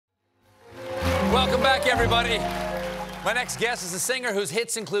Welcome back, everybody. My next guest is a singer whose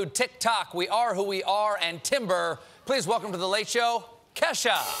hits include TikTok, We Are Who We Are, and Timber. Please welcome to The Late Show,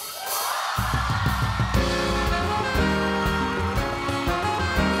 Kesha.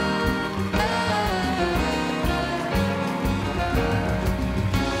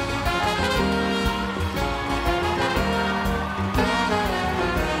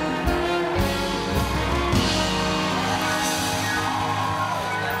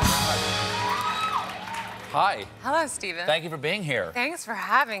 Hi. Hello, Stephen. Thank you for being here. Thanks for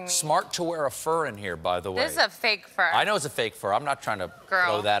having me. Smart to wear a fur in here, by the way. This is a fake fur. I know it's a fake fur. I'm not trying to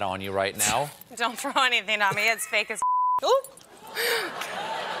throw that on you right now. Don't throw anything on me. It's fake as Ooh.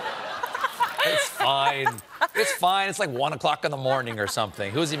 It's fine. It's fine. It's like 1 o'clock in the morning or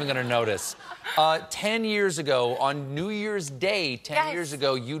something. Who's even going to notice? 10 years ago, on New Year's Day, 10 years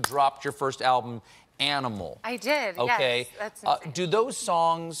ago, you dropped your first album, Animal. I did, okay. Yes. That's insane. Do those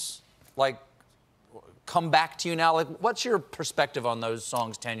songs, like, come back to you now? Like, what's your perspective on those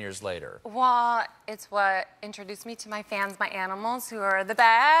songs 10 years later? Well, it's what introduced me to my fans, my animals, who are the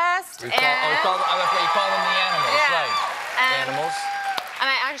best. You call them the animals, right? Animals. And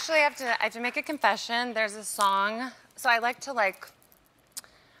I actually have to make a confession. There's a song, so I like to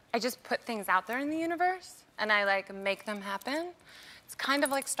I just put things out there in the universe, and I make them happen. It's kind of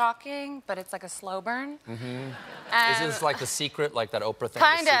like stalking, but it's like a slow burn. Is this like The Secret, like that Oprah thing?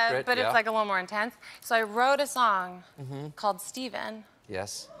 Kind of, but it's like a little more intense. So I wrote a song called Stephen.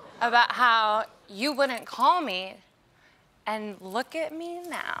 Yes. About how you wouldn't call me, and look at me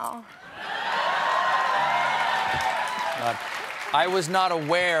now. I was not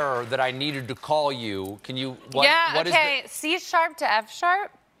aware that I needed to call you. Can you? What okay. C sharp to F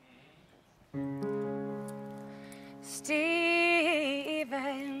sharp.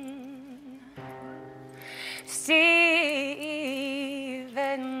 Stephen,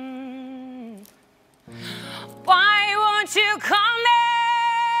 why won't you call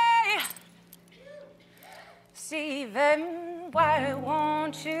me? Stephen, why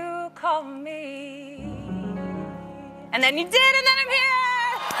won't you call me? And then you did, and then I'm here.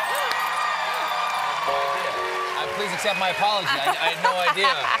 Please accept my apology. I had no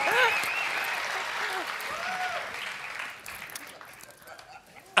idea.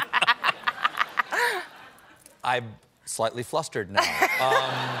 I'm slightly flustered now.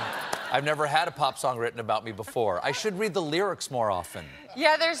 I've never had a pop song written about me before. I should read the lyrics more often.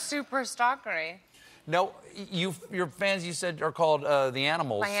 Yeah, they're super stalkery. No, your fans, you said, are called the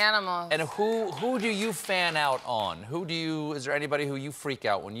Animals. My animals. And who do you fan out on? Is there anybody who you freak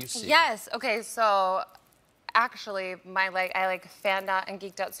out when you see? Yes. Okay. So, actually, I fanned out and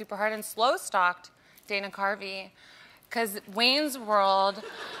geeked out super hard and slow stalked Dana Carvey, because Wayne's World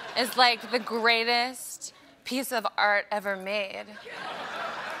is like the greatest piece of art ever made.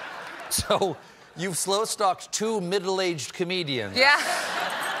 So, you've slow stalked 2 middle-aged comedians. Yeah.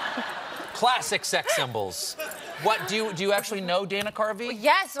 Classic sex symbols. What, do you actually know Dana Carvey?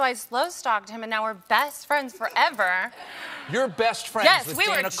 Yes, so I slow stalked him, and now we're best friends forever. You're best friends with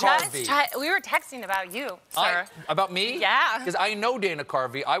Dana Carvey. Yes, we were texting about you, sir. About me? Yeah. Because I know Dana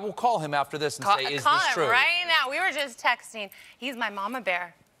Carvey. I will call him after this and say, is this true? Call him right now. We were just texting. He's my mama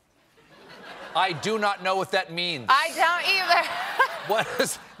bear. I do not know what that means. I don't either.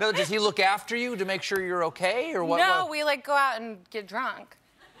 No, does he look after you to make sure you're okay, or what? No, we go out and get drunk.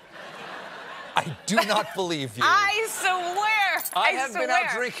 I do not believe you. I swear. I have been out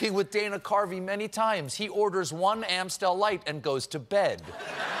drinking with Dana Carvey many times. He orders 1 Amstel Light and goes to bed.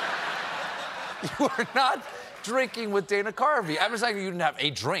 You are not drinking with Dana Carvey. I'm just saying you didn't have a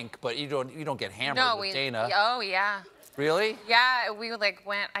drink, but you don't get hammered with Dana. Oh, yeah. Really? Yeah, we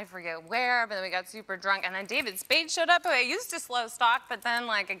went, I forget where, but then we got super drunk, and then David Spade showed up, who I used to slow stalk, but then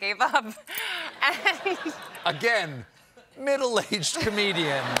I gave up. And... Again, middle-aged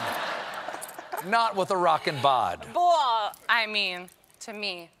comedian. Not with a rockin' bod. Well, I mean, to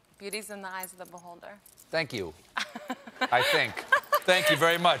me, beauty's in the eyes of the beholder. Thank you. I think. Thank you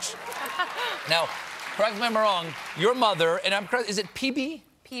very much. Now, correct me if I'm wrong, your mother, and I'm correct, is it PB?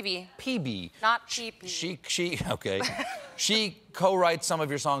 PB. PB. Not PP. Okay. She co-writes some of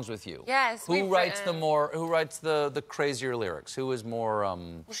your songs with you. Yes. Who writes the crazier lyrics? Who is more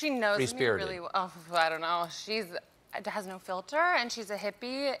well, she knows free-spirited? me really well. Oh, I don't know. She has no filter, and she's a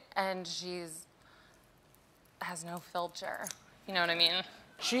hippie, and has no filter. You know what I mean?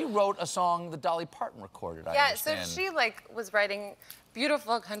 She wrote a song that Dolly Parton recorded, I understand. Yeah, so she was writing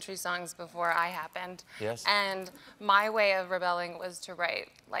beautiful country songs before I happened. Yes. And my way of rebelling was to write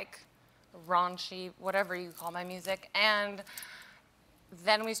raunchy, whatever you call my music. And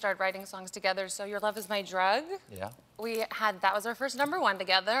then we started writing songs together. So Your Love Is My Drug. Yeah. That was our first #1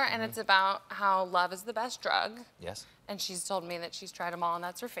 together, and it's about how love is the best drug. Yes. And she's told me that she's tried them all and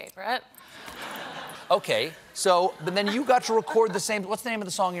that's her favorite. Okay, so, but then you got to record the same, what's the name of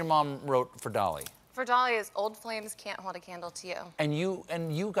the song your mom wrote for Dolly? For Dolly is Old Flames Can't Hold a Candle to You. And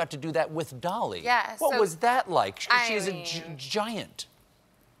you got to do that with Dolly. Yeah. What was that like? She is mean, a giant.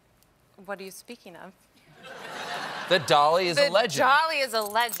 What are you speaking of? That Dolly is a legend. Dolly is a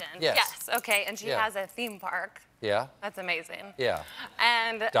legend. Yes. Okay, and she has a theme park. Yeah. That's amazing. Yeah.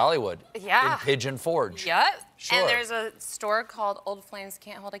 And Dollywood. Yeah. In Pigeon Forge. Yep. Sure. And there's a store called Old Flames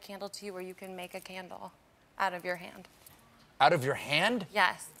Can't Hold a Candle to You where you can make a candle out of your hand. Out of your hand?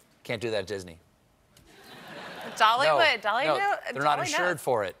 Yes. Can't do that at Disney. Dolly No, would. Dolly no, knew. they're Dolly not insured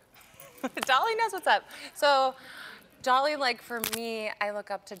for it. Dolly knows what's up. So, Dolly, like for me, I look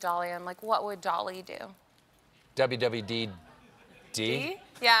up to Dolly. I'm like, what would Dolly do? WWDD?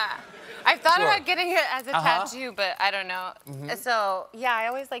 Yeah. I thought Sure. about getting it as a tattoo, but I don't know. So, yeah, I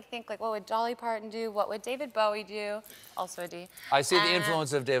always like think like, what would Dolly Parton do? What would David Bowie do? Also a D. I see the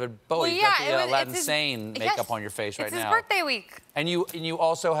influence of David Bowie. Well, You've yeah, got the it's Aladdin his- Sane yes, makeup on your face right it's now. his birthday week. And you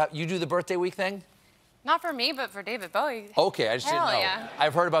also have, you do the birthday week thing? Not for me, but for David Bowie. Okay, I just didn't Hell know. yeah.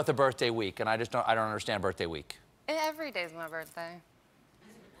 I've heard about the birthday week, and I don't understand birthday week. Every day's my birthday.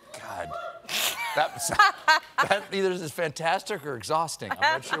 God. That either is fantastic or exhausting. I'm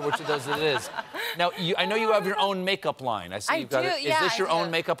not sure which of those it is. Now, I know you have your own makeup line. I see you've got do, it. Is yeah, this your I own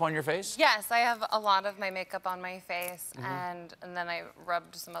do. makeup on your face? Yes, I have a lot of my makeup on my face, and then I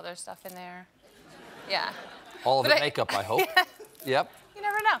rubbed some other stuff in there. Yeah. All of But it makeup, I hope. Yep. You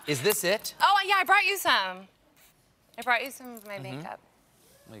never know. Is this it? Oh, yeah, I brought you some. I brought you some of my makeup.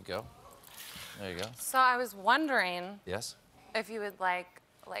 There you go. There you go. So I was wondering Yes. if you would like,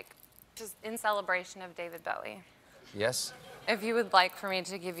 just in celebration of David Bowie, Yes. if you would like for me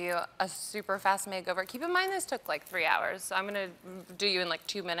to give you a super fast makeover. Keep in mind this took like 3 hours, so I'm gonna do you in like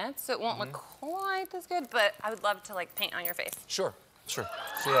 2 minutes. So it won't look quite as good, but I would love to like paint on your face. Sure. Sure.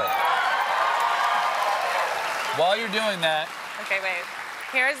 See that. While you're doing that, Okay, wait.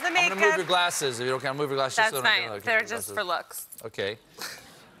 Here's the makeup. I'm gonna move your glasses. If you don't care, I'll move your glasses. That's so that I fine. can- They're just for looks. Okay.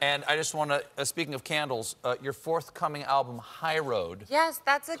 And I just want to, speaking of candles, your forthcoming album, High Road, Yes,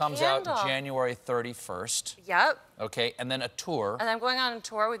 that's a comes candle. out January 31st. Yep. Okay, and then a tour. And I'm going on a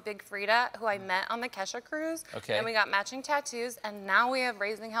tour with Big Frida, who I met on the Kesha cruise. Okay. And we got matching tattoos, and now we have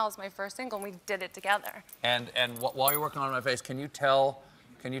Raising Hell as my first single, and we did it together. And while you're working on my face, can you tell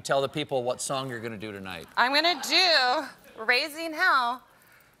the people what song you're going to do tonight? I'm gonna do Raising Hell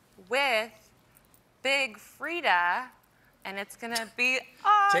with Big Frida, and it's gonna be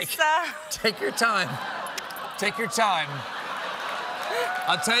awesome. Take your time. Take your time.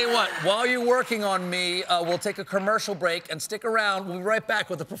 I'll tell you what, while you're working on me, we'll take a commercial break and stick around. We'll be right back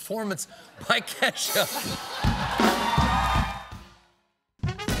with a performance by Kesha.